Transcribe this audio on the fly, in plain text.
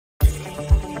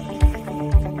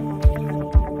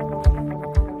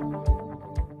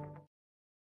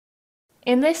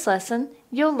In this lesson,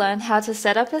 you'll learn how to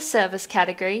set up a service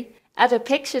category, add a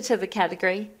picture to the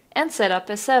category, and set up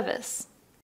a service.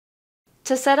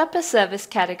 To set up a service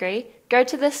category, go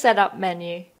to the Setup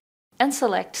menu and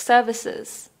select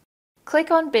Services.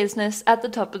 Click on Business at the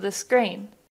top of the screen.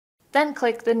 Then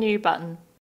click the New button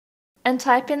and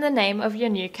type in the name of your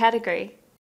new category.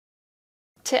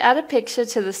 To add a picture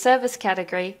to the service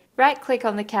category, right-click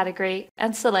on the category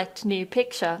and select New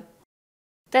Picture.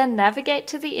 Then navigate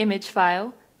to the image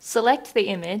file, select the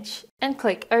image, and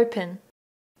click Open.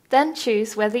 Then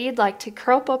choose whether you'd like to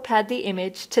crop or pad the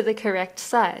image to the correct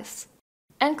size,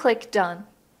 and click Done.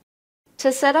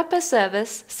 To set up a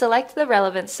service, select the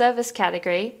relevant service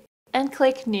category and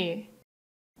click New.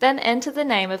 Then enter the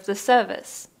name of the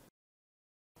service.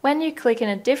 When you click in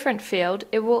a different field,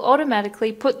 it will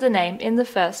automatically put the name in the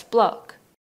first block.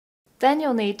 Then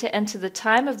you'll need to enter the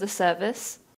time of the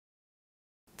service,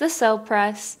 the sell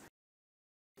price,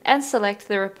 and select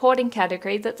the reporting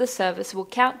category that the service will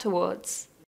count towards.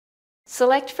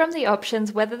 Select from the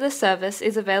options whether the service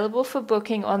is available for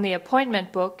booking on the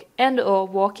appointment book and/or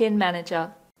walk-in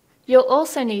manager. You'll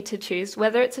also need to choose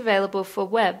whether it's available for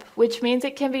web, which means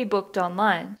it can be booked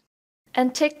online.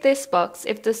 And tick this box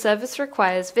if the service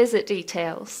requires visit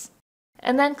details.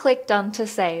 And then click Done to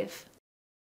save.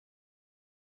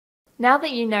 Now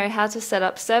that you know how to set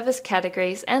up service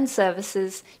categories and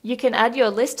services, you can add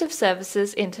your list of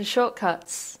services into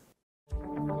shortcuts.